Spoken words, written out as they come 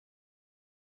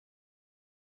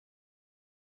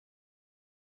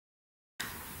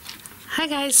Hi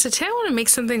guys, so today I want to make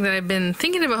something that I've been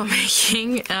thinking about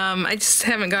making. I just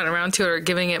haven't gotten around to it or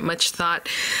giving it much thought,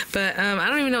 but I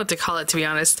don't even know what to call it, to be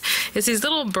honest. It's these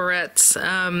little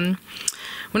barrettes.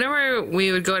 Whenever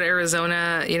we would go to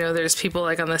Arizona, you know, there's people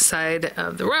like on the side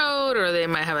of the road, or they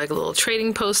might have like a little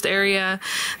trading post area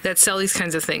that sell these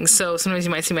kinds of things. So sometimes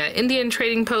you might see them at an Indian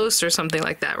trading post or something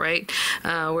like that, right?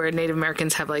 Where Native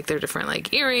Americans have like their different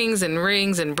like earrings and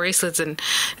rings and bracelets and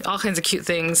all kinds of cute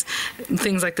things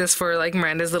like this for like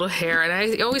Miranda's little hair. And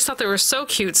I always thought they were so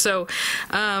cute. So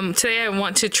today I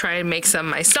want to try and make some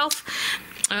myself.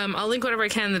 I'll link whatever I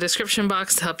can in the description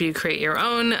box to help you create your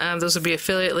own. Those would be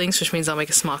affiliate links, which means I'll make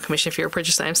a small commission for your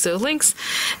purchase items to those links.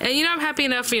 And you know, I'm happy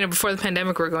enough, you know, before the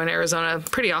pandemic we were going to Arizona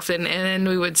pretty often, and then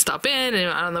we would stop in, and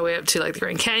on the way up to like the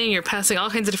Grand Canyon, you're passing all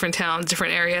kinds of different towns,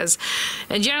 different areas,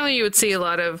 and generally you would see a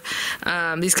lot of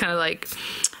these kind of like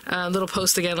little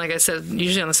posts, again, like I said,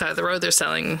 usually on the side of the road. They're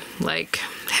selling like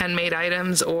handmade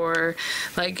items or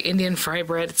like Indian fry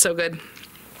bread. It's so good.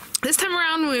 This time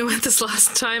around, when we went this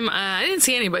last time, I didn't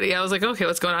see anybody. I was like, okay,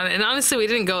 what's going on? And honestly, we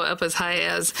didn't go up as high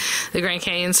as the Grand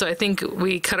Canyon, so I think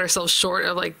we cut ourselves short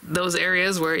of like those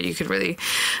areas where you could really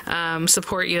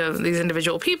support, you know, these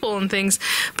individual people and things.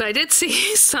 But I did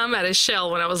see some at a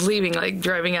Shell when I was leaving, like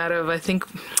driving out of, I think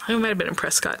it might have been in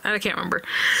Prescott. I can't remember.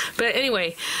 But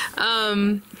anyway,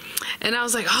 and I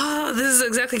was like, oh, this is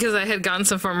exactly because I had gotten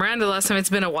some from Miranda last time.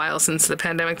 It's been a while since the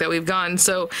pandemic that we've gone,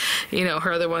 so you know,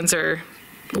 her other ones are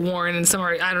worn, and some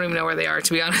are, I don't even know where they are,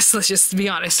 to be honest. Let's just be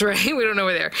honest, right? We don't know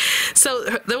where they are. So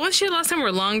the ones she had last time were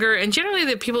longer, and generally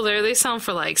the people there, they sell them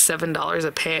for like $7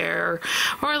 a pair,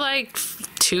 or like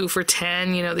 2 for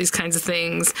 $10, you know, these kinds of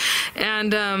things.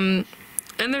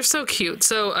 And they're so cute.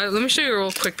 So let me show you a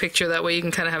real quick picture, that way you can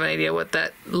kind of have an idea what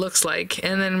that looks like.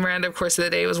 And then Miranda, of course, the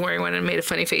other day was wearing one and made a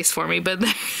funny face for me, but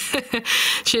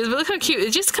she is, but look how cute.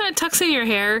 It just kind of tucks in your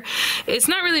hair. It's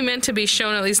not really meant to be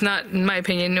shown, at least not in my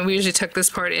opinion. We usually tuck this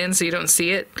part in so you don't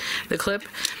see it, the clip.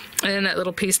 And then that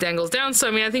little piece dangles down. So,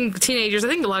 I mean, I think teenagers, I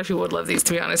think a lot of people would love these,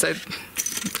 to be honest.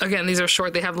 Again, these are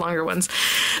short, they have longer ones.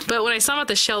 But when I saw them at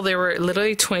the Shell, they were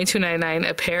literally $22.99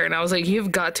 a pair. And I was like,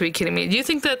 you've got to be kidding me. Do you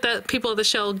think that people at the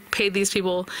Shell paid these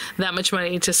people that much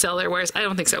money to sell their wares? I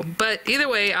don't think so. But either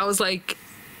way, I was like,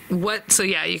 what? So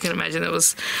yeah, you can imagine it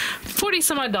was 40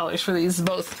 some odd dollars for these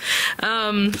both.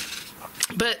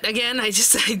 But again,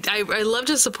 I love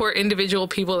to support individual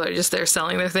people that are just there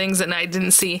selling their things, and I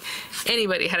didn't see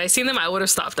anybody. Had I seen them, I would have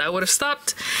stopped. I would have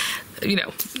stopped, you know,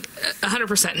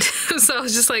 100%. So I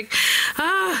was just like,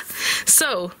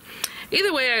 So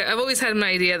either way, I've always had an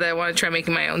idea that I want to try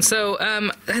making my own. So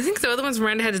I think the other ones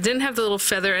Miranda had didn't have the little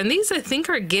feather, and these I think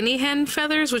are guinea hen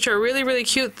feathers, which are really, really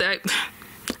cute.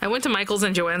 I went to Michael's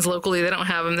and Joann's locally. They don't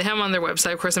have them. They have them on their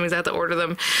website. Of course, that means I have to order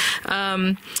them.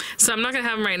 So I'm not going to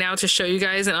have them right now to show you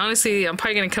guys. And honestly, I'm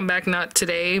probably going to come back not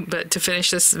today, but to finish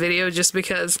this video, just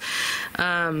because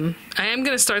I am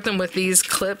going to start them with these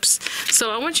clips.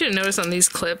 So I want you to notice on these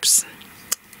clips,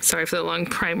 sorry for the long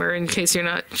primer in case you're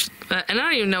not, and I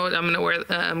don't even know what I'm going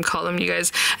to call them, you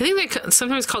guys. I think they're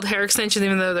sometimes called hair extensions,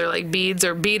 even though they're like beads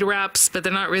or bead wraps, but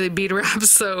they're not really bead wraps,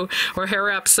 so, or hair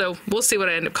wraps, so we'll see what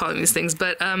I end up calling these things.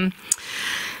 But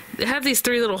they have these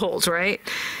 3 little holes, right?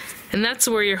 And that's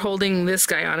where you're holding this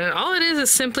guy on. And all it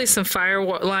is simply some fire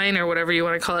line, or whatever you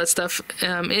want to call that stuff,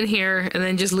 in here, and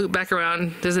then just loop back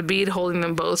around. There's a bead holding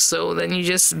them both, so then you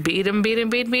just bead them, bead,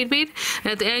 and bead, bead, bead.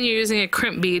 And at the end, you're using a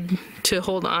crimp bead to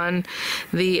hold on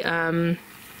the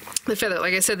feather.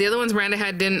 Like I said, the other ones Miranda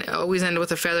had didn't always end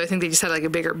with a feather. I think they just had like a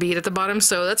bigger bead at the bottom,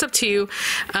 so that's up to you.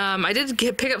 I did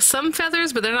pick up some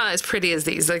feathers, but they're not as pretty as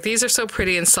these. Like, these are so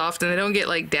pretty and soft, and they don't get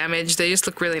like damaged. They just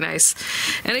look really nice.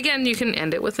 And again, you can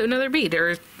end it with another bead,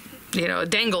 or you know, a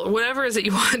dangle, or whatever it is that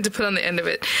you want to put on the end of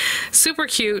it. Super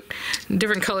cute,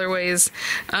 different colorways.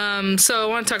 So I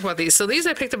want to talk about these. So these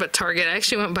I picked up at Target. I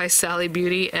actually went by Sally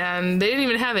Beauty, and they didn't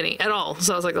even have any at all.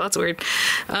 So I was like, well, that's weird.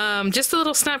 Just the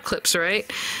little snap clips,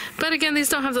 right? But again, these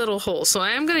don't have the little holes. So I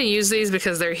am going to use these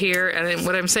because they're here. And then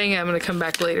what I'm saying I'm going to come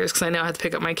back later is because I know I have to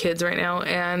pick up my kids right now,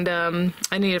 and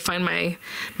I need to find my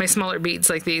smaller beads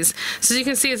like these. So as you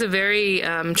can see, it's a very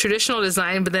traditional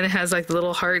design, but then it has like the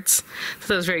little hearts. So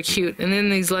that was very cute. And then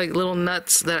these like little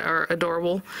nuts that are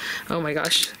adorable. Oh my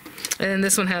gosh. And then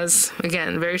this one has,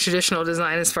 again, very traditional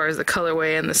design as far as the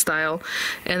colorway and the style.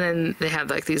 And then they have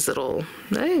like these little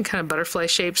kind of butterfly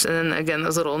shapes, and then again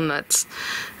those little nuts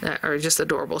that are just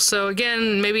adorable. So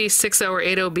again, maybe 6 or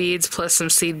 8 beads plus some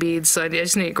seed beads. So I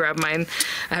just need to grab mine.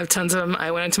 I have tons of them.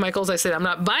 I went into Michael's. I said I'm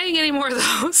not buying any more of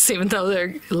those, even though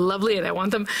they're lovely and I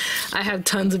want them. I have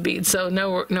tons of beads, so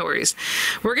no worries.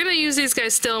 We're gonna use these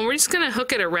guys still, and we're just gonna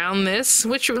hook it around this,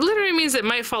 which literally means it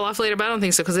might fall off later, but I don't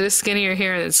think so because it is skinnier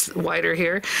here and it's wider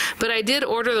here. But I did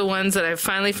order the ones that I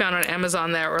finally found on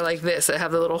Amazon that were like this, that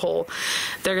have the little hole.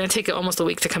 They're gonna take almost a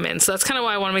week to come in, so that's kind of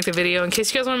why I want to make the video, in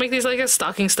case you guys want to make these like as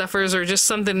stocking stuffers or just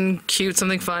something cute,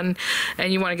 something fun,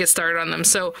 and you want to get started on them.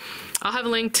 So I'll have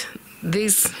linked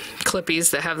these clippies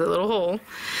that have the little hole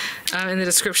in the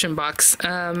description box.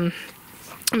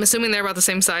 I'm assuming they're about the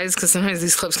same size because sometimes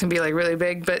these clips can be like really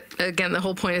big, but again, the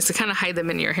whole point is to kind of hide them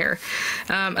in your hair.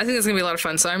 I think it's gonna be a lot of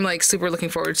fun, so I'm like super looking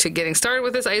forward to getting started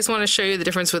with this. I just want to show you the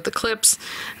difference with the clips.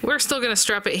 We're still gonna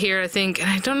strap it here, I think, and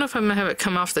I don't know if I'm gonna have it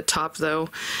come off the top though.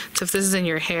 So if this is in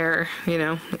your hair, you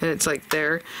know, and it's like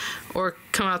there, or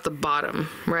come out the bottom,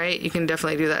 right? You can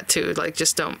definitely do that too. Like,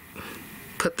 just don't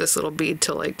put this little bead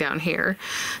till like down here.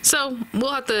 So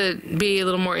we'll have to be a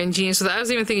little more ingenious with that. I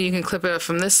was even thinking you can clip it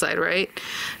from this side, right?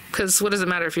 Because what does it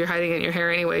matter if you're hiding it in your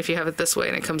hair anyway if you have it this way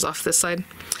and it comes off this side?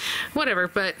 Whatever,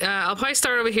 but I'll probably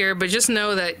start over here, but just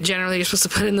know that generally you're supposed to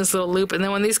put in this little loop, and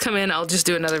then when these come in, I'll just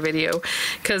do another video,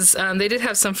 because they did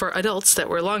have some for adults that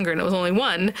were longer, and it was only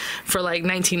one for like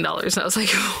 $19, and I was like,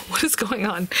 what is going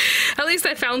on? At least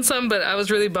I found some, but I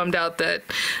was really bummed out that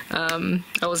I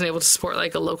wasn't able to support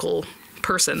like a local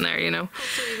person there, you know.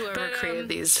 Hopefully whoever created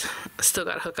these still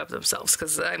got to hook up themselves,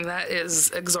 because that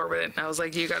is exorbitant. I was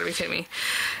like, you gotta be kidding me.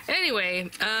 Anyway,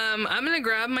 I'm gonna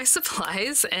grab my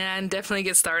supplies and definitely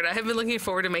get started. I have been looking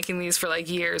forward to making these for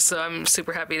like years, so I'm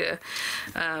super happy to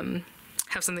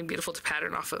have something beautiful to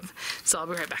pattern off of. So I'll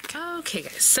be right back. Okay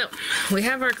guys, so we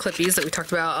have our clippies that we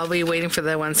talked about. I'll be waiting for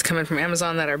the ones to come in from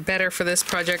Amazon that are better for this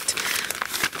project.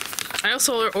 I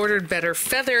also ordered better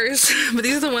feathers, but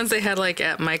these are the ones they had like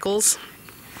at Michael's.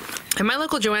 At my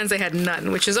local Joann's they had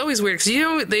none, which is always weird, because you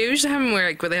know they usually have them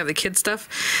where they have the kid stuff.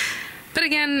 But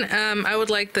again, I would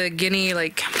like the guinea,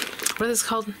 like, what is this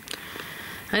called?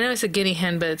 I know it's a guinea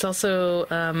hen, but it's also,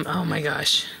 oh my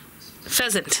gosh,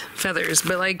 pheasant feathers,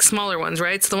 but like smaller ones,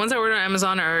 right? So the ones I ordered on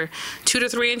Amazon are 2 to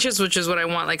 3 inches, which is what I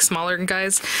want, like smaller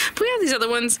guys. But we have these other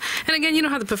ones, and again, you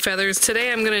don't have to put feathers.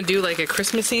 Today I'm gonna do like a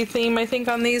Christmassy theme, I think,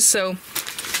 on these, so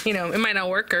you know, it might not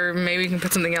work, or maybe you can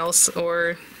put something else,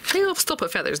 or maybe I'll still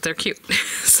put feathers. They're cute.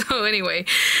 So anyway,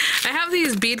 I have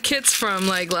these bead kits from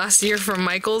like last year from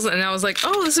Michael's, and I was like,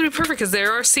 oh, this would be perfect, because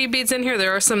there are seed beads in here.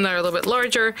 There are some that are a little bit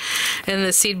larger, and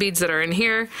the seed beads that are in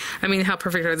here, I mean, how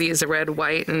perfect are these? The red,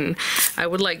 white, and I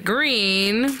would like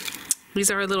green. These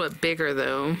are a little bit bigger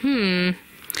though.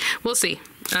 We'll see.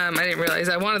 I didn't realize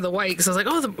I wanted the white, because I was like,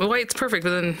 oh, the white's perfect,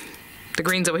 but then the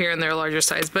green's over here and they're a larger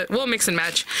size, but we'll mix and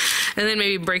match, and then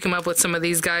maybe break them up with some of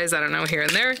these guys, I don't know, here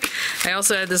and there. I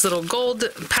also had this little gold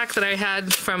pack that I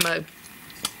had from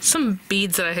some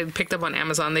beads that I had picked up on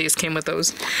Amazon. They just came with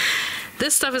those.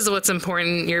 This stuff is what's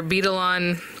important, your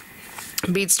bead-along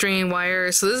bead string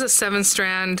wire. So this is a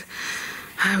 7-strand,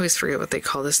 I always forget what they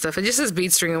call this stuff. It just says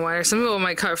bead string and wire. Some people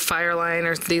might call it Fireline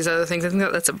or these other things. I think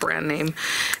that's a brand name.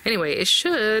 Anyway, it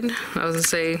should, I was gonna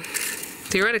say,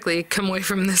 theoretically come away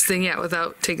from this thing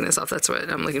without taking this off. That's what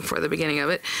I'm looking for at the beginning of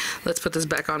it. Let's put this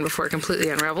back on before it completely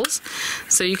unravels.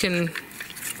 So you can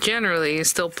generally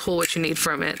still pull what you need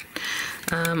from it.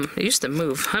 It used to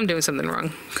move. I'm doing something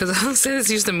wrong, because I'll say this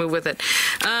used to move with it.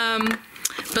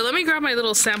 But let me grab my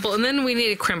little sample, and then we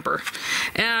need a crimper.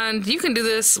 And you can do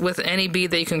this with any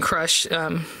bead that you can crush.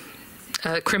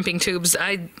 Crimping tubes.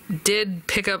 I did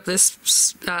pick up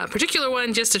this particular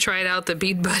one just to try it out, the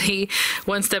Bead Buddy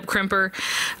one-step crimper.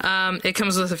 It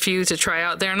comes with a few to try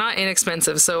out. They're not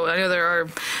inexpensive, so I know there are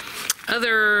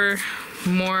other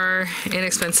more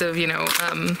inexpensive, you know,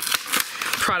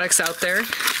 products out there.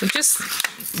 Just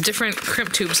different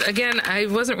crimp tubes. Again, I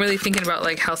wasn't really thinking about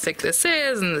like how thick this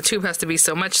is, and the tube has to be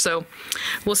so much, so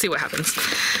we'll see what happens.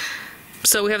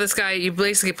 So we have this guy, you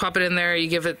basically pop it in there, you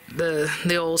give it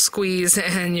the old squeeze,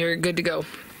 and you're good to go.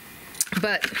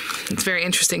 But it's very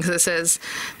interesting, because it says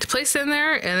to place it in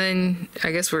there, and then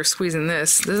I guess we're squeezing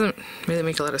this. Doesn't really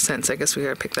make a lot of sense. I guess we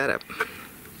gotta pick that up.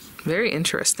 Very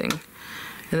interesting.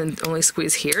 And then only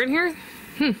squeeze here and here?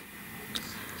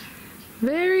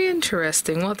 Very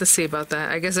interesting. We'll have to see about that.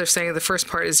 I guess they're saying the first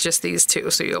part is just these two.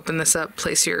 So you open this up,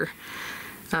 place your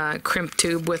crimp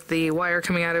tube with the wire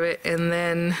coming out of it, and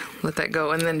then let that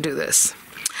go, and then do this.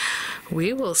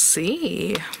 We will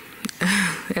see.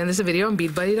 and there's a video on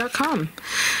beadbuddy.com.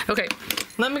 Okay,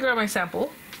 let me grab my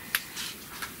sample.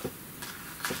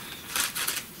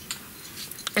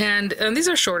 And these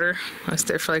are shorter.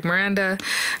 They're for like Miranda.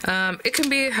 It can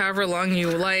be however long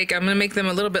you like. I'm gonna make them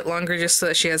a little bit longer just so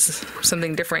that she has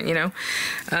something different, you know.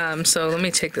 So let me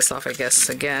take this off, I guess,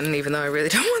 again, even though I really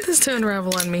don't want this to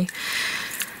unravel on me.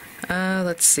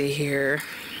 Let's see here.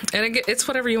 And again, it's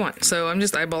whatever you want. So I'm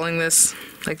just eyeballing this.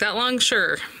 Like that long,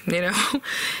 sure, you know.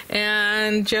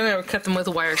 And generally I would cut them with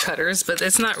wire cutters, but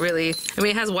it's not really, I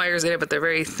mean, it has wires in it, but they're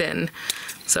very thin.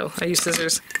 So I use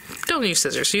scissors. Don't use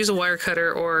scissors. Use a wire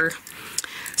cutter or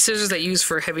scissors that you use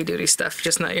for heavy duty stuff,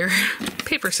 just not your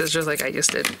paper scissors like I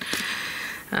just did.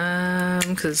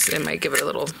 Because it might give it a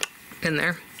little in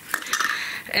there.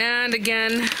 And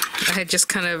again, I just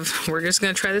kind of, we're just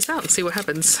going to try this out and see what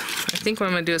happens. I think what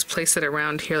I'm going to do is place it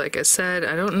around here, like I said.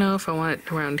 I don't know if I want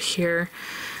it around here.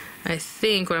 I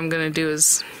think what I'm going to do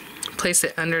is place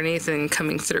it underneath and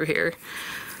coming through here.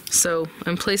 So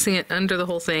I'm placing it under the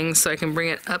whole thing so I can bring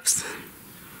it up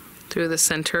through the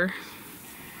center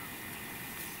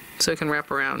so it can wrap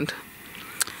around.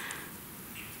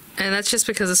 And that's just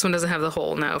because this one doesn't have the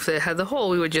hole. Now if it had the hole,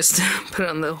 we would just put it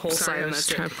on the whole side. I was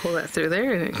trying to pull that through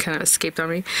there and it kind of escaped on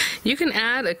me. You can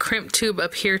add a crimp tube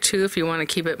up here too if you want to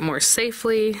keep it more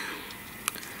safely.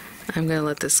 I'm going to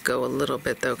let this go a little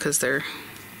bit though because they're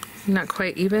not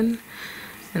quite even.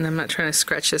 And I'm not trying to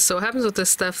scratch this. So what happens with this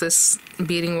stuff, this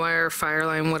beading wire, fire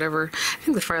line, whatever, I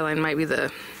think the fire line might be the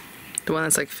one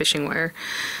that's like fishing wire,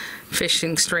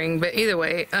 fishing string, but either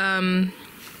way,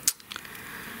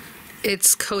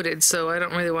 it's coated, so I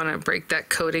don't really want to break that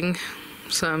coating.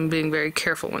 So I'm being very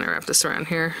careful when I wrap this around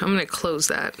here. I'm going to close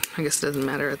that. I guess it doesn't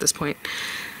matter at this point.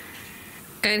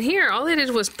 And here, all they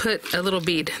did was put a little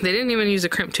bead. They didn't even use a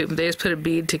crimp tube. They just put a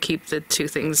bead to keep the two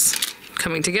things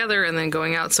coming together and then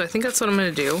going out. So I think that's what I'm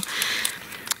going to do.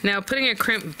 Now putting a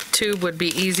crimp tube would be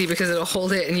easy because it'll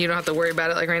hold it and you don't have to worry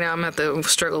about it. Like right now I'm going to have to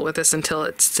struggle with this until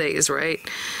it stays right.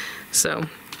 So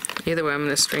either way I'm going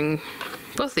to string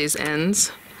both these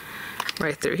ends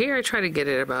right through here. I try to get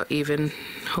it about even.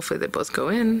 Hopefully they both go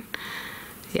in.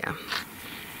 Yeah.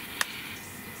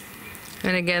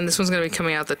 And again, this one's going to be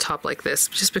coming out the top like this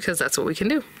just because that's what we can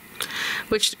do.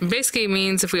 Which basically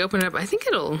means if we open it up, I think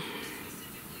it'll,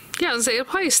 yeah, I'll say it'll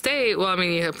probably stay. Well, I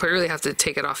mean, you really have to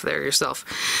take it off there yourself.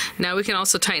 Now we can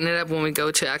also tighten it up when we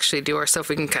go to actually do our stuff.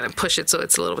 We can kind of push it so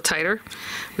it's a little tighter,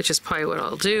 which is probably what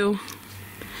I'll do.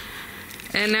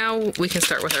 And now we can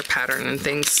start with our pattern and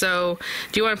things. So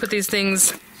do you want to put these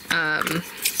things on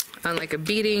like a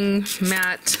beading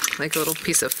mat, like a little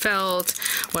piece of felt,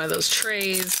 one of those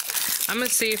trays? I'm going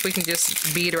to see if we can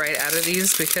just bead right out of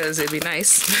these because it'd be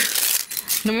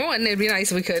nice. Number one, it'd be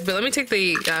nice if we could, but let me take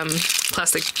the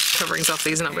plastic coverings off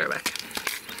these and I'll be right back.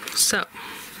 So,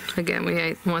 again,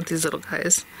 we want these little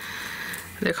guys.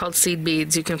 They're called seed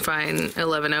beads. You can find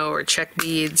 11-0 or check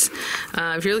beads.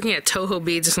 If you're looking at Toho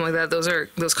beads or something like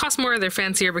that, those cost more. They're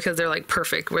fancier because they're like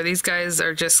perfect, where these guys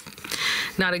are just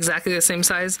not exactly the same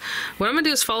size. What I'm going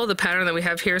to do is follow the pattern that we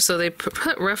have here. So they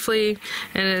put roughly,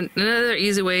 and another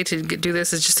easy way to do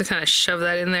this is just to kind of shove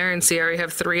that in there and see I already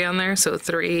have 3 on there. So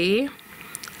 3.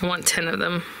 I want 10 of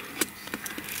them.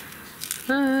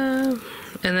 And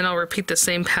then I'll repeat the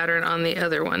same pattern on the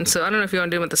other one. So I don't know if you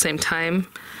want to do them at the same time,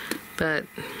 but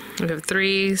we have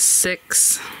 3,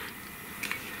 6,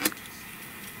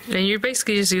 and you're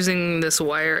basically just using this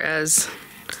wire as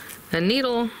a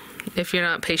needle if you're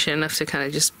not patient enough to kind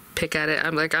of just pick at it.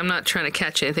 I'm not trying to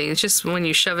catch anything. It's just when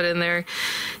you shove it in there,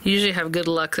 you usually have good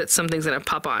luck that something's gonna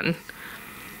pop on.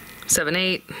 7,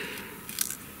 8,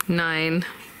 9, and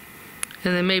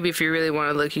then maybe if you really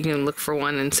want to look, you can look for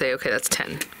one and say, okay, that's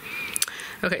 10.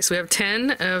 Okay, so we have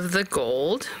 10 of the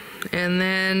gold, and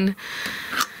then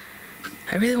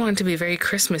I really want it to be very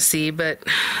Christmassy, but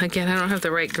again, I don't have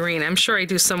the right green. I'm sure I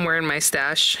do somewhere in my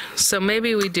stash. So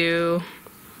maybe we do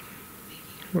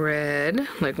red,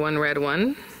 like one red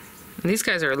one. And these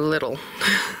guys are little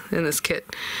in this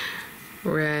kit.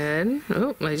 Red.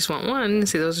 Oh, I just want one.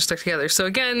 See, those are stuck together. So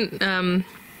again,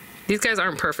 these guys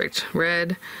aren't perfect.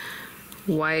 Red,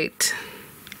 white,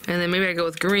 and then maybe I go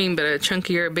with green, but a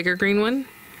chunkier, bigger green one.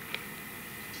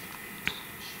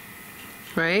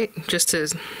 Right, just to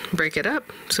break it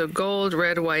up. So gold,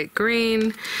 red, white,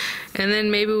 green, and then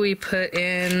maybe we put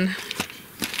in,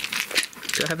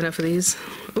 do I have enough of these?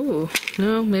 Ooh,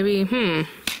 no, maybe,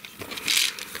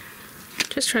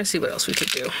 just trying to see what else we could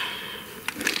do,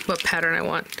 what pattern I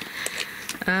want.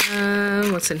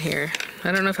 What's in here?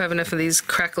 I don't know if I have enough of these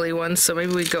crackly ones, so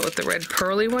maybe we go with the red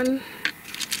pearly one.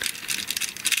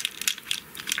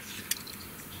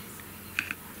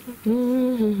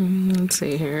 Let's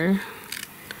see here.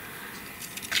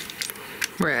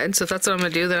 red. So if that's what I'm gonna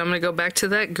do, then I'm gonna go back to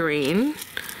that green,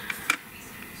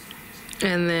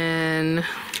 and then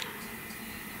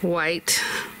white,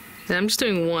 and I'm just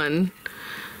doing one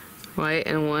white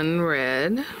and one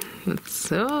red.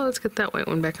 Let's get that white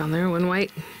one back on there, one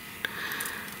white.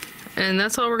 And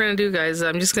that's all we're gonna do, guys.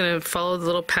 I'm just gonna follow the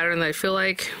little pattern that I feel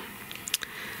like.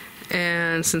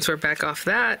 And since we're back off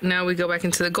that, now we go back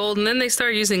into the gold, and then they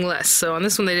start using less. So on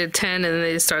this one they did 10, and then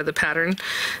they just started the pattern.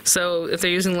 So if they're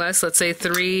using less, let's say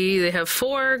 3, they have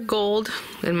 4 gold.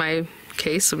 In my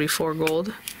case, it'll be 4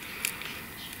 gold.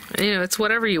 And, you know, it's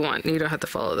whatever you want. You don't have to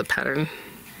follow the pattern.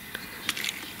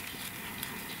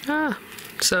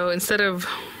 So instead of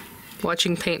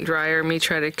watching paint dry or me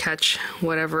try to catch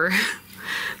whatever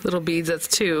little beads, that's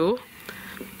 2,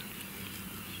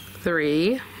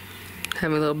 3.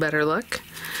 Having a little better luck.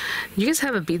 You guys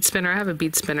have a bead spinner? I have a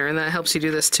bead spinner, and that helps you do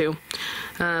this too.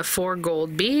 4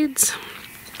 gold beads,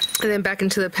 and then back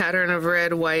into the pattern of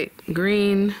red, white,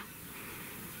 green.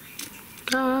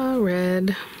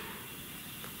 Red,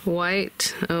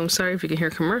 white. Oh, I'm sorry if you can hear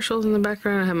commercials in the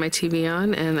background. I have my TV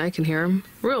on, and I can hear them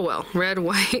real well. Red,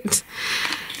 white,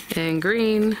 and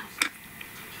green.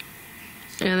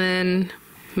 And then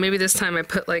maybe this time I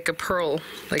put like a pearl,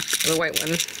 like the white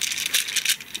one.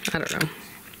 I don't know,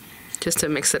 just to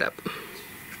mix it up.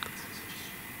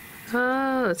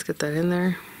 Let's get that in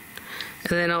there.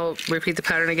 And then I'll repeat the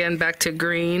pattern again, back to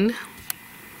green.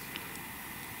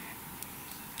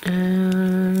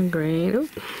 Green, oh,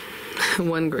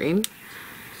 one green.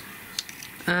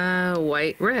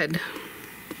 White, red.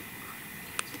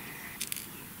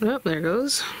 Oh, there it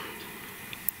goes.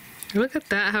 Look at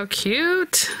that, how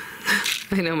cute.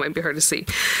 I know it might be hard to see.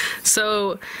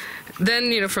 So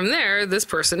then, you know, from there, this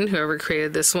person, whoever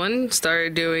created this one,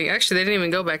 started doing, actually they didn't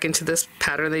even go back into this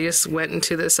pattern, they just went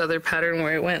into this other pattern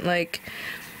where it went like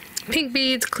pink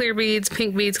beads, clear beads,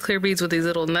 pink beads, clear beads with these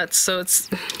little nuts. So it's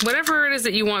whatever it is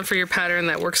that you want for your pattern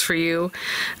that works for you.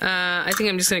 I think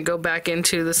I'm just going to go back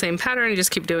into the same pattern and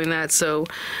just keep doing that. So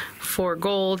 4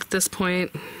 gold at this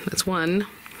point, that's 1.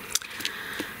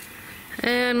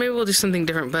 And maybe we'll do something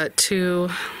different, but 2,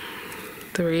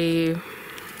 3.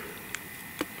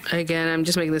 Again, I'm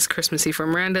just making this Christmassy for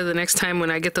Miranda. The next time when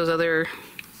I get those other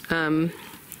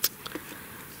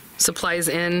supplies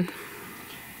in,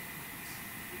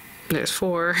 there's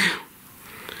 4.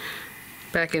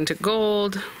 Back into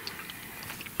gold,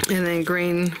 and then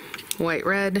green, white,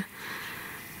 red.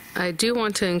 I do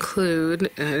want to include,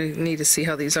 I need to see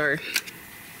how these are.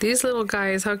 These little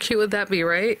guys, how cute would that be,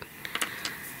 right?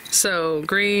 So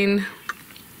green,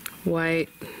 white.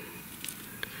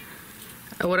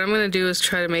 What I'm going to do is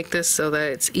try to make this so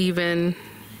that it's even.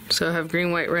 So I have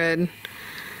green, white, red.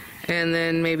 And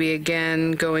then maybe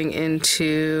again going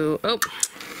into, oh,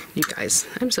 you guys,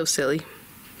 I'm so silly.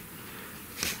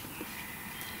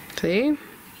 See?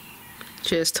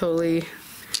 Just totally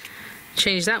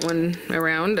change that one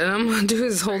around. And I'm going to do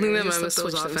is holding them, I'm going to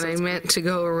switch off. And I meant to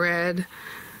go red,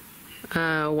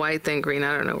 white, then green.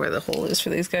 I don't know where the hole is for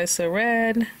these guys. So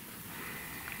red,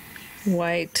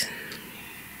 white,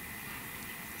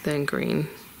 then green.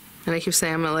 And I keep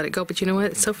saying I'm gonna let it go, but you know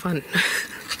what? It's so fun.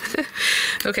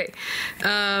 Okay,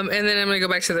 and then I'm gonna go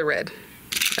back to the red.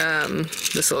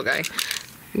 This little guy.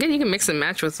 Again, you can mix and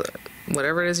match with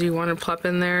whatever it is you want to plop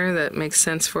in there that makes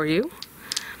sense for you.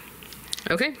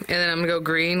 Okay, and then I'm gonna go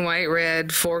green, white,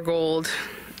 red, 4 gold.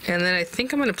 And then I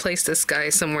think I'm gonna place this guy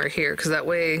somewhere here, because that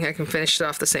way I can finish it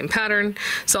off the same pattern.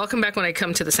 So I'll come back when I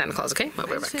come to the Santa Claus, okay? I'll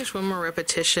be right back. Finish one more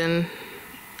repetition.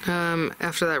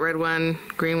 After that red one,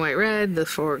 green, white, red, the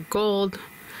 4 gold,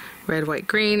 red, white,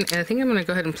 green, and I think I'm going to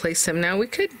go ahead and place him. Now we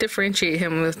could differentiate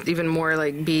him with even more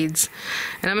like beads,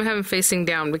 and I'm going to have him facing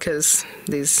down because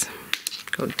these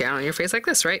go down on your face like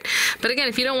this, right? But again,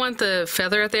 if you don't want the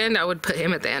feather at the end, I would put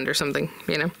him at the end or something,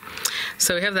 you know?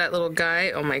 So we have that little guy.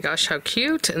 Oh my gosh, how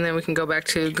cute. And then we can go back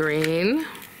to green.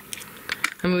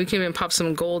 I mean, we can even pop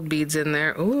some gold beads in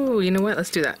there. Ooh, you know what?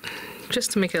 Let's do that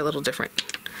just to make it a little different.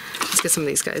 Let's get some of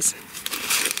these guys.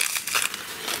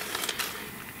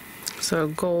 So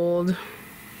gold,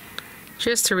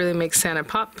 just to really make Santa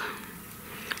pop.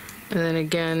 And then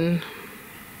again,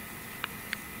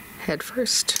 head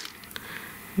first.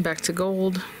 Back to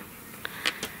gold.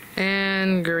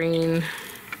 And green.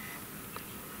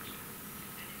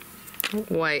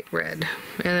 White, red.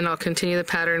 And then I'll continue the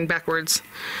pattern backwards.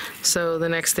 So the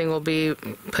next thing will be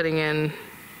putting in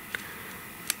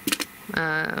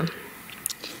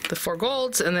the 4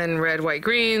 golds, and then red, white,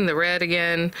 green, the red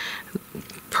again,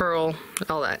 pearl,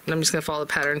 all that. And I'm just going to follow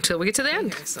the pattern until we get to the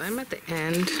end. Okay, so I'm at the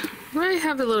end. I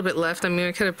have a little bit left. I mean,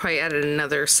 I could have probably added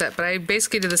another set, but I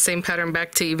basically did the same pattern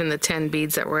back to even the 10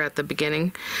 beads that were at the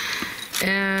beginning.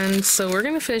 And so we're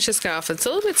gonna finish this guy off. It's a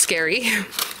little bit scary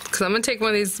because I'm gonna take one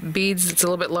of these beads that's a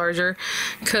little bit larger,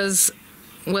 because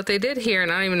what they did here,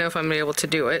 and I don't even know if I'm gonna be able to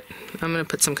do it. I'm gonna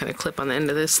put some kind of clip on the end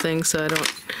of this thing so I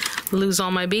don't lose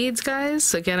all my beads,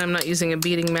 guys. Again, I'm not using a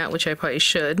beading mat, which I probably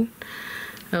should.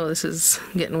 Oh, this is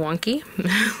getting wonky.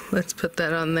 Let's put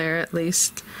that on there at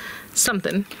least.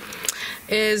 Something.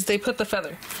 Is they put the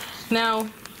feather. Now,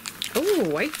 oh,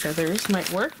 white feathers might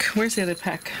work. Where's the other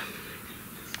pack?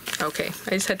 Okay,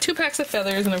 I just had 2 packs of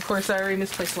feathers, and of course I already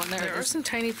misplaced one there. There are some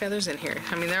tiny feathers in here.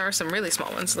 I mean, there are some really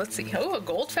small ones. Let's see. Oh, a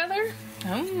gold feather?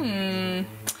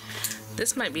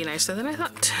 This might be nicer than I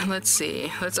thought. Let's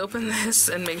see. Let's open this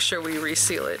and make sure we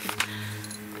reseal it.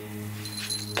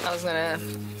 I was gonna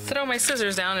throw my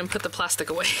scissors down and put the plastic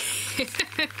away.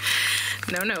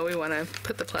 No, we want to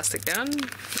put the plastic down.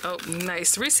 Oh,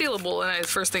 nice. Resealable, and the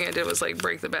first thing I did was like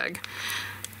break the bag.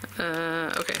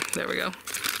 Okay, there we go.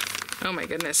 Oh my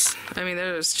goodness. I mean,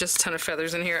 there's just a ton of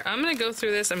feathers in here. I'm gonna go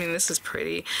through this. I mean, this is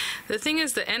pretty. The thing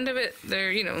is, the end of it,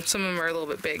 there, you know, some of them are a little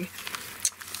bit big.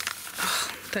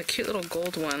 Oh, that cute little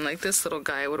gold one, like this little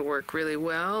guy would work really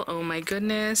well. Oh my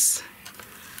goodness.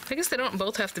 I guess they don't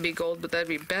both have to be gold, but that'd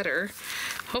be better.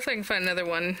 Hopefully I can find another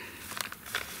one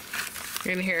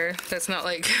in here that's not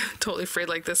like totally frayed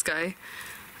like this guy.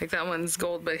 Like that one's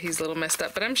gold, but he's a little messed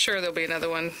up. But I'm sure there'll be another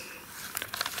one.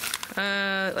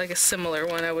 Like a similar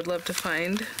one I would love to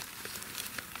find.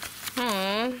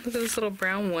 Aw, look at this little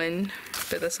brown one.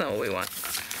 But that's not what we want.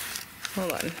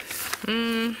 Hold on.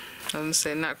 I'm gonna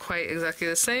say not quite exactly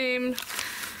the same.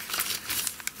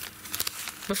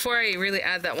 Before I really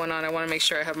add that one on, I want to make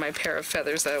sure I have my pair of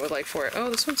feathers that I would like for it. Oh,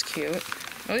 this one's cute.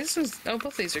 Oh, this one's, oh,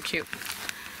 both these are cute.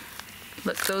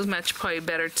 Look, those match probably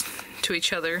better to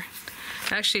each other.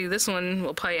 Actually, this one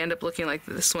will probably end up looking like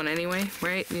this one anyway,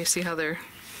 right? You see how they're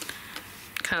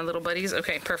kind of little buddies?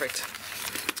 Okay, perfect.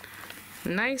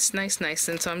 Nice, nice, nice.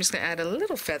 And so I'm just gonna add a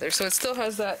little feather so it still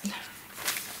has that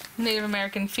Native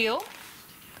American feel.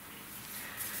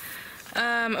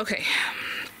 Okay.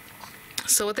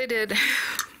 So what they did,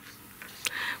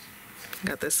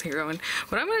 got this here going.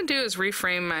 What I'm going to do is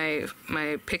reframe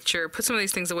my picture, put some of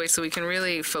these things away so we can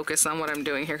really focus on what I'm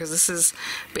doing here, because this is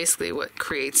basically what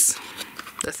creates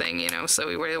the thing, you know, so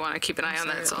we really want to keep an eye on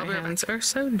that. So my hands are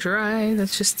so dry.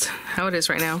 That's just how it is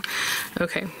right now.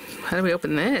 Okay, how do we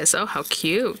open this? Oh, how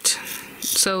cute.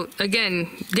 So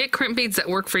again, get crimp beads that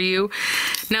work for you.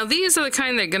 Now these are the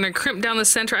kind that are going to crimp down the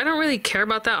center. I don't really care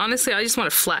about that, honestly. I just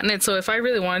want to flatten it. So if I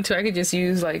really wanted to, I could just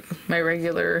use like my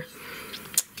regular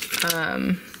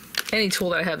any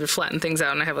tool that I have to flatten things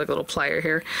out, and I have like a little plier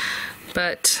here.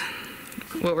 But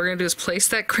what we're going to do is place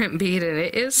that crimp bead, and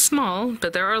it is small,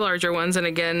 but there are larger ones, and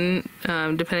again,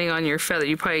 depending on your feather,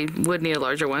 you probably would need a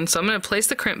larger one. So I'm going to place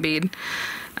the crimp bead.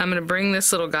 I'm going to bring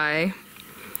this little guy,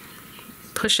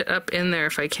 push it up in there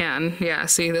if I can. Yeah,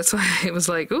 see, that's why it was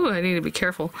like, ooh, I need to be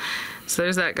careful. So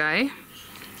there's that guy.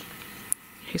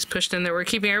 He's pushed in there. We're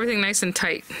keeping everything nice and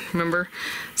tight, remember?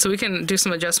 So we can do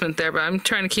some adjustment there, but I'm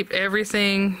trying to keep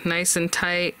everything nice and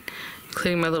tight,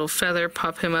 including my little feather.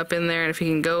 Pop him up in there, and if he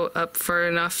can go up far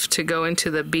enough to go into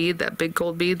the bead, that big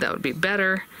gold bead, that would be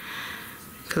better,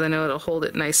 because I know it'll hold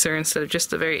it nicer instead of just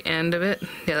the very end of it.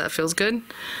 Yeah, that feels good.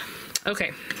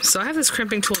 Okay, so I have this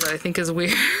crimping tool that I think is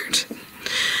weird.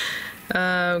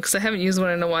 Because I haven't used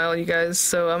one in a while, you guys,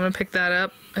 so I'm going to pick that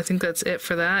up. I think that's it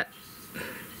for that.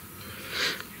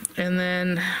 And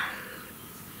then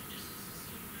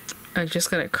I'm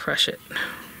just going to crush it.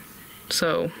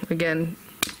 So, again,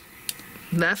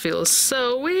 that feels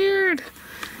so weird.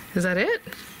 Is that it?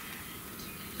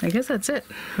 I guess that's it.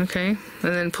 Okay, and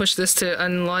then push this to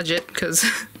unlodge it because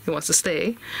it wants to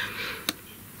stay.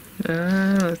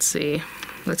 Let's see.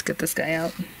 Let's get this guy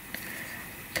out.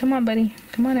 Come on, buddy.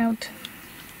 Come on out.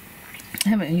 I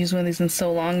haven't used one of these in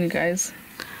so long, you guys.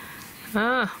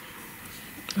 Ah.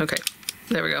 Okay.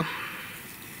 There we go.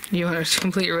 You want to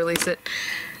completely release it.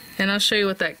 And I'll show you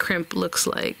what that crimp looks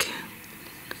like.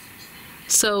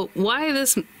 So why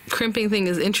this crimping thing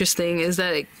is interesting is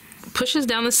that it pushes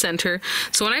down the center.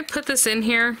 So when I put this in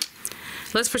here,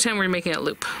 let's pretend we're making a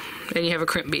loop and you have a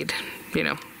crimp bead, you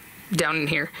know, down in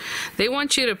here. They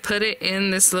want you to put it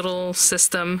in this little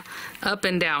system up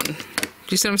and down. Do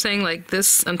you see what I'm saying? Like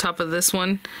this on top of this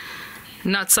one,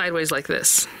 not sideways like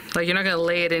this. Like you're not going to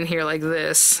lay it in here like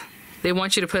this. They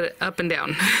want you to put it up and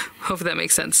down. Hope that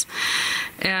makes sense.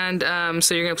 And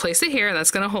so you're going to place it here, and that's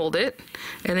going to hold it.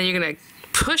 And then you're going to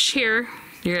push here.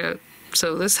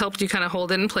 So this helped you kind of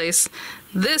hold it in place.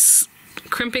 This,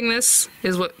 crimping this,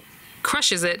 is what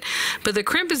crushes it. But the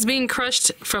crimp is being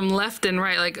crushed from left and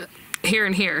right, like here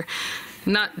and here,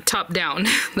 not top down.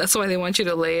 That's why they want you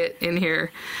to lay it in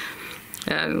here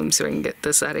And let me see if I can get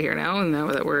this out of here now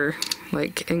that we're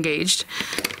like engaged.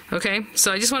 Okay,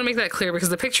 so I just want to make that clear because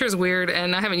the picture is weird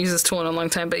and I haven't used this tool in a long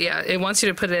time, but yeah, it wants you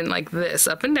to put it in like this,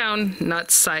 up and down, not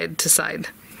side to side.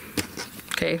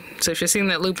 Okay, so if you're seeing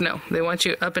that loop, no, they want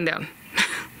you up and down.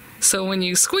 So when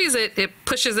you squeeze it, it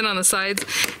pushes in on the sides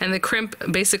and the crimp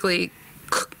basically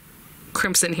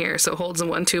crimps in here, so it holds in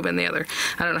one tube and the other.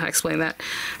 I don't know how to explain that,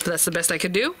 but that's the best I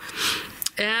could do.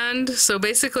 And so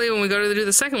basically when we go to do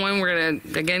the second one, we're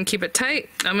gonna again keep it tight.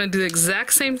 I'm gonna do the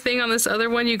exact same thing on this other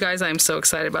one. You guys, I'm so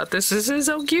excited about this. This is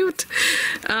so cute.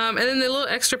 And then the little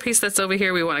extra piece that's over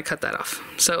here, we want to cut that off.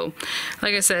 So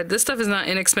like I said, this stuff is not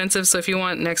inexpensive, so if you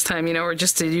want next time, you know, or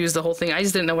just to use the whole thing, I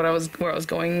just didn't know where I was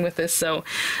going with this, so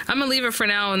I'm gonna leave it for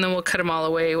now and then we'll cut them all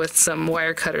away with some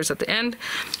wire cutters at the end.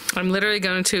 I'm literally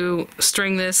going to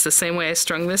string this the same way I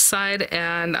strung this side,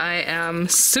 and I am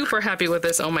super happy with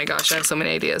this. Oh my gosh, I have so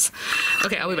many ideas.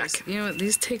 Okay, I'll be back. You know what,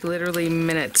 these take literally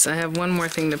minutes. I have one more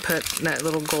thing to put, that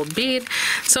little gold bead.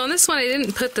 So on this one I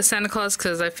didn't put the Santa Claus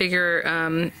because I figure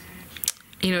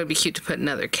you know, it'd be cute to put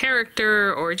another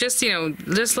character, or just, you know,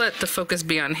 just let the focus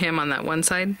be on him on that one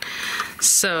side.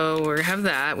 So we have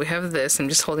that, we have this, I'm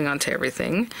just holding on to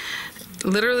everything.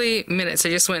 Literally minutes. I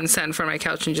just went and sat in front of my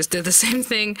couch and just did the same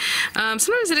thing.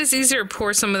 Sometimes it is easier to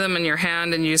pour some of them in your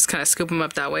hand and you just kind of scoop them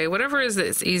up that way. Whatever is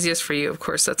it's easiest for you, of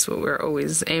course, that's what we're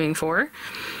always aiming for.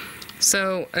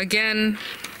 So again,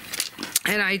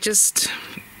 and I just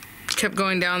kept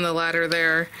going down the ladder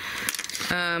there.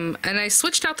 And I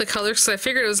switched out the colors because I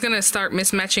figured it was going to start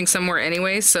mismatching somewhere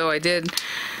anyway, so I did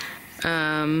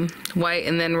white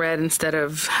and then red instead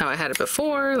of how I had it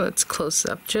before. Let's close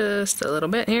up just a little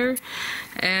bit here.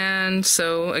 And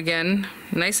so again,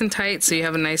 nice and tight, so you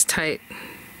have a nice tight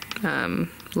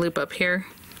loop up here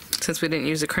since we didn't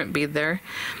use a crimp bead there.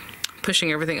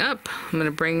 Pushing everything up, I'm going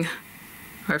to bring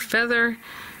our feather,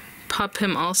 pop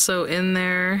him also in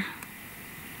there.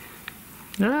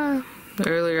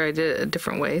 Earlier I did it a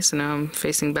different way, so now I'm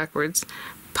facing backwards.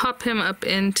 Pop him up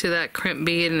into that crimp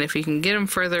bead, and if you can get him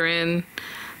further in,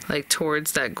 like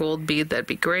towards that gold bead, that'd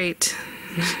be great.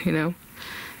 You know,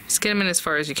 just get him in as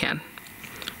far as you can.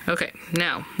 Okay,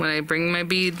 now when I bring my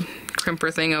bead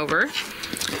crimper thing over,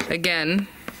 again,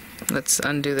 let's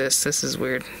undo this. This is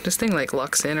weird. This thing like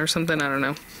locks in or something, I don't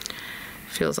know.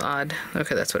 Feels odd.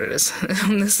 Okay, that's what it is.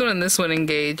 This one and this one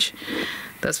engage.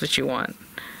 That's what you want.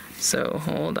 So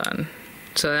hold on.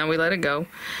 So now we let it go.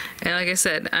 And like I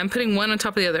said, I'm putting one on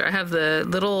top of the other. I have the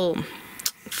little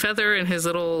feather and his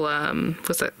little,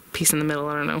 what's that piece in the middle?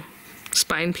 I don't know.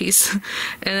 Spine piece. And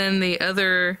then the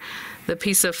other, the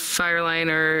piece of fire line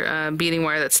or beading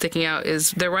wire that's sticking out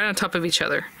they're right on top of each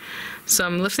other. So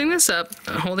I'm lifting this up,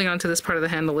 holding onto this part of the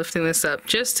handle, lifting this up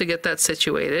just to get that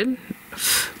situated.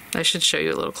 I should show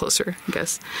you a little closer, I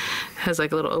guess. It has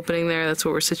like a little opening there. That's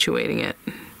where we're situating it.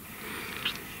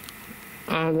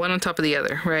 One on top of the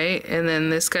other, right? And then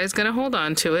this guy's gonna hold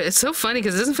on to it. It's so funny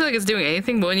because it doesn't feel like it's doing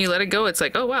anything, but when you let it go, it's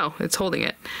like, oh wow, it's holding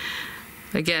it.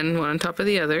 Again, one on top of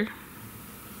the other.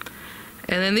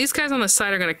 And then these guys on the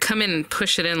side are gonna come in and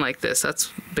push it in like this.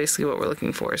 That's basically what we're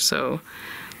looking for. So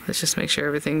let's just make sure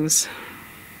everything's,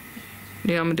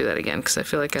 yeah, I'm gonna do that again because I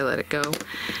feel like I let it go.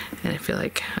 And I feel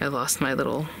like I lost my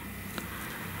little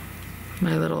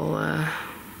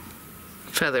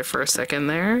feather for a second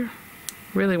there.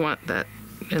 Really want that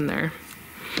in there.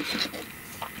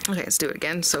 Okay, let's do it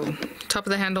again. So top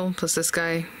of the handle plus this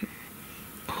guy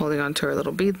holding on to our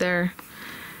little bead there,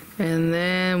 and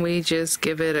then we just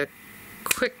give it a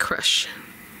quick crush.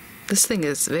 This thing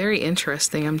is very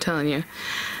interesting, I'm telling you.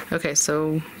 Okay,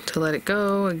 so to let it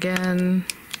go again,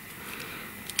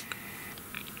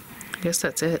 I guess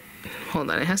that's it. Hold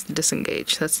on, it has to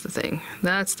disengage. That's the thing.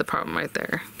 That's the problem right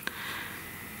there.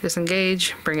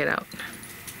 Disengage, bring it out.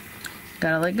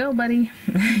 Gotta let go, buddy.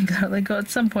 Gotta let go at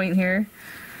some point here.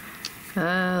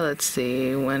 Let's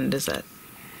see, when does that...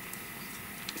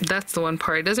 That's the one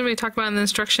part. It doesn't really talk about in the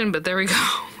instruction, but there we go.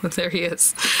 There he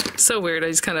is. So weird, I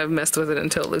just kind of messed with it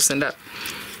until it loosened up.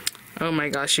 Oh my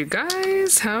gosh, you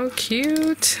guys, how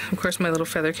cute. Of course, my little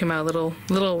feather came out a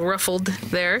little ruffled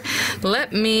there.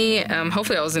 Let me,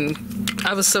 hopefully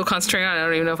I was so concentrated on it, I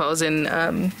don't even know if I was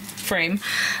in frame.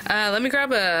 Let me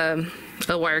grab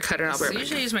a wire cutter and I'll be right back. I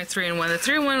usually use my 3-in-1.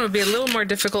 The 3-in-1 would be a little more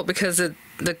difficult because the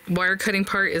wire cutting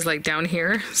part is like down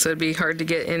here, so it'd be hard to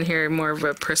get in here, more of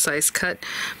a precise cut.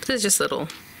 But this is just a little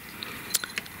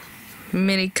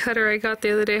mini cutter I got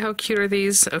the other day. How cute are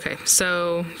these? Okay,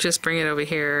 so just bring it over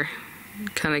here,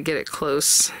 kind of get it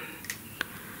close,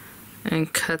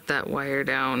 and cut that wire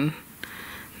down.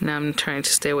 Now I'm trying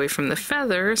to stay away from the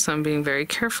feather, so I'm being very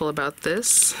careful about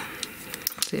this.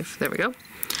 Let's see if, there we go.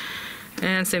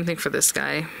 And same thing for this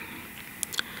guy.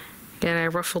 Again, I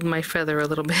ruffled my feather a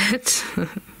little bit.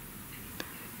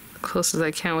 Close as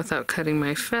I can without cutting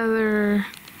my feather.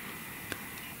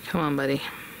 Come on, buddy.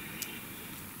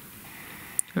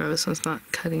 Oh, this one's not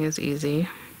cutting as easy.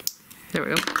 There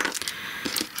we go.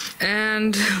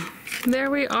 And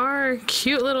there we are.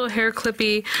 Cute little hair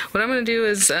clippy. What I'm going to do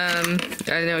is, I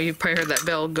know you probably heard that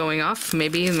bell going off,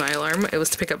 maybe my alarm. It was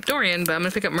to pick up Dorian, but I'm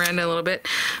going to pick up Miranda a little bit.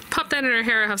 Pop that in her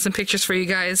hair. I have some pictures for you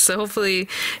guys, so hopefully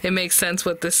it makes sense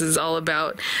what this is all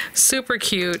about. Super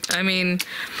cute. I mean,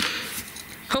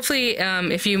 hopefully,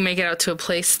 if you make it out to a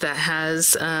place that has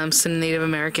some Native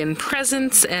American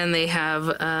presence and they have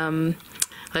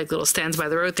like little stands by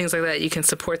the road, things like that, you can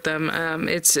support them.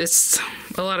 It's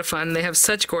a lot of fun. They have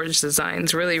such gorgeous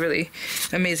designs, really, really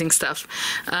amazing stuff.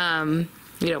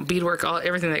 You know, beadwork,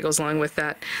 everything that goes along with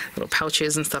that, little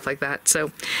pouches and stuff like that.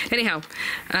 So anyhow,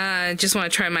 just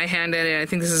want to try my hand at it. I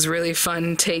think this is really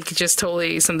fun take, just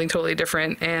something totally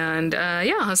different. And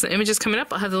yeah, I'll have some images coming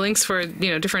up. I'll have the links for, you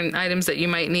know, different items that you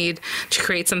might need to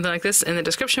create something like this in the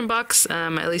description box.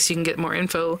 At least you can get more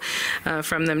info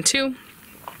from them too.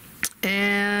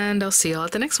 And I'll see you all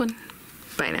at the next one.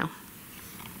 Bye now.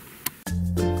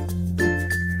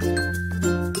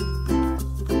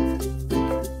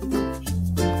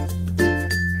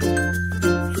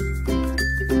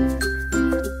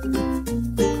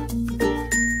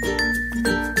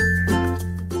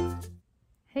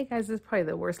 Hey guys, this is probably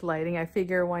the worst lighting. I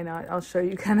figure why not? I'll show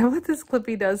you kind of what this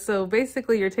clippy does. So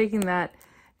basically you're taking that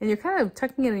and you're kind of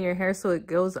tucking it in your hair so it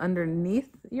goes underneath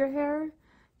your hair.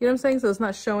 You know what I'm saying? So it's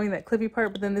not showing that clippy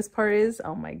part, but then this part is.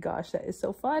 Oh my gosh, that is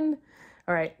so fun.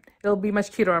 All right, it'll be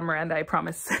much cuter on Miranda, I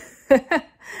promise.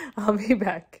 I'll be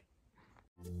back.